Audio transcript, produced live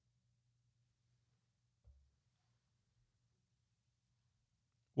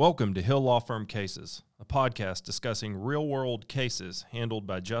Welcome to Hill Law Firm Cases, a podcast discussing real-world cases handled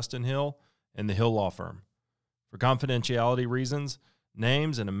by Justin Hill and the Hill Law Firm. For confidentiality reasons,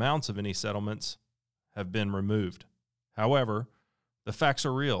 names and amounts of any settlements have been removed. However, the facts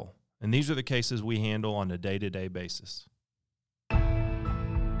are real, and these are the cases we handle on a day-to-day basis.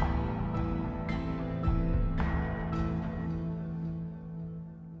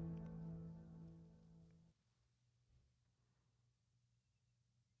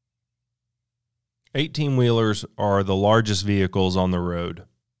 Eighteen-wheelers are the largest vehicles on the road.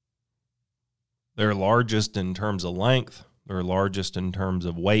 They're largest in terms of length. They're largest in terms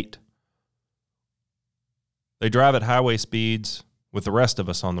of weight. They drive at highway speeds with the rest of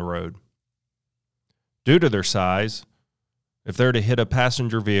us on the road. Due to their size, if they're to hit a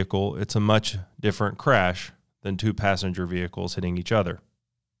passenger vehicle, it's a much different crash than two passenger vehicles hitting each other.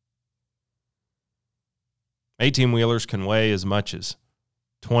 18-wheelers can weigh as much as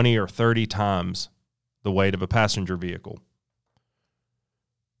 20 or 30 times the weight of a passenger vehicle.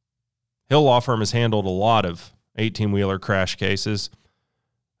 Hill Law Firm has handled a lot of 18-wheeler crash cases,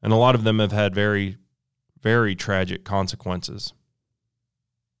 and a lot of them have had very, very tragic consequences.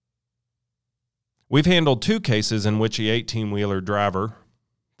 We've handled two cases in which the 18-wheeler driver,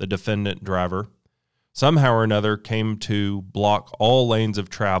 the defendant driver, somehow or another came to block all lanes of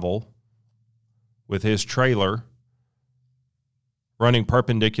travel with his trailer running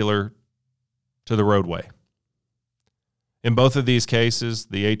perpendicular to the roadway. In both of these cases,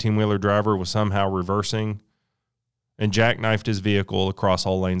 the 18-wheeler driver was somehow reversing and jackknifed his vehicle across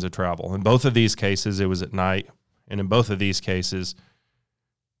all lanes of travel. In both of these cases, it was at night, and in both of these cases,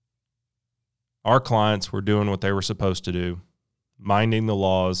 our clients were doing what they were supposed to do, minding the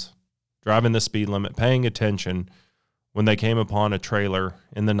laws, driving the speed limit, paying attention when they came upon a trailer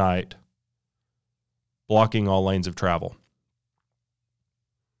in the night, blocking all lanes of travel.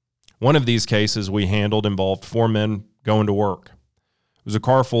 One of these cases we handled involved four men going to work. It was a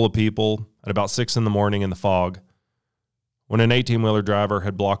car full of people at about 6 a.m. in the fog when an 18-wheeler driver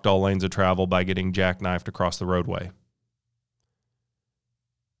had blocked all lanes of travel by getting jackknifed across the roadway.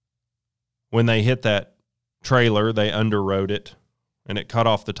 When they hit that trailer, they underrode it, and it cut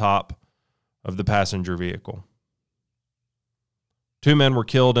off the top of the passenger vehicle. 2 men were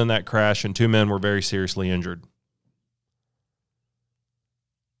killed in that crash, and 2 men were very seriously injured.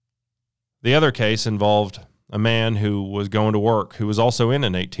 The other case involved a man who was going to work, who was also in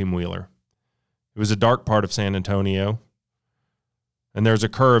an 18-wheeler. It was a dark part of San Antonio, and there's a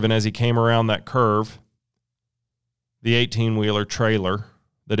curve, and as he came around that curve, the 18-wheeler trailer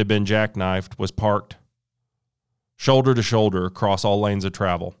that had been jackknifed was parked shoulder to shoulder across all lanes of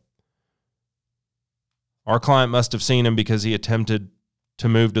travel. Our client must have seen him because he attempted to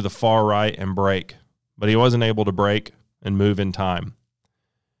move to the far right and brake, but he wasn't able to brake and move in time.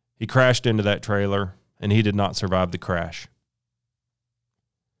 He crashed into that trailer, and he did not survive the crash.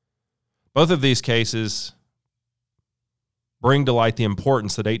 Both of these cases bring to light the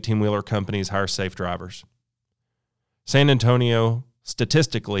importance that 18-wheeler companies hire safe drivers. San Antonio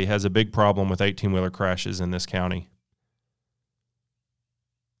statistically has a big problem with 18-wheeler crashes in this county.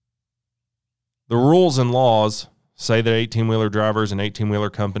 The rules and laws say that 18-wheeler drivers and 18-wheeler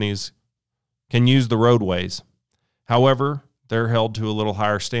companies can use the roadways. However, they're held to a little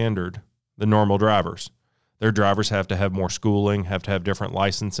higher standard than normal drivers. Their drivers have to have more schooling, have to have different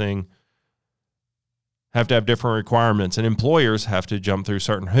licensing, have to have different requirements, and employers have to jump through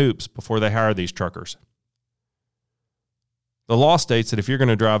certain hoops before they hire these truckers. The law states that if you're going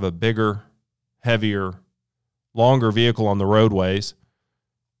to drive a bigger, heavier, longer vehicle on the roadways,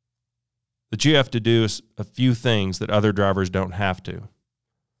 that you have to do a few things that other drivers don't have to.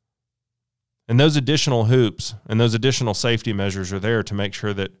 And those additional hoops and those additional safety measures are there to make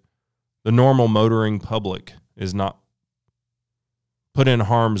sure that the normal motoring public is not put in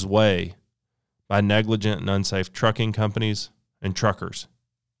harm's way by negligent and unsafe trucking companies and truckers.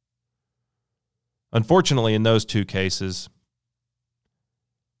 Unfortunately, in those two cases,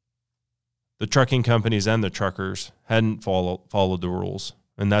 the trucking companies and the truckers hadn't followed the rules,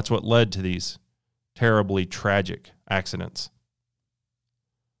 and that's what led to these terribly tragic accidents.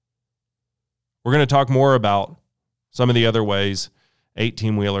 We're going to talk more about some of the other ways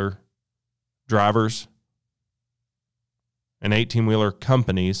 18-wheeler drivers and 18-wheeler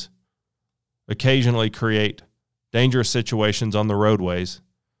companies occasionally create dangerous situations on the roadways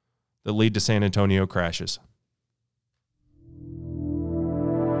that lead to San Antonio crashes.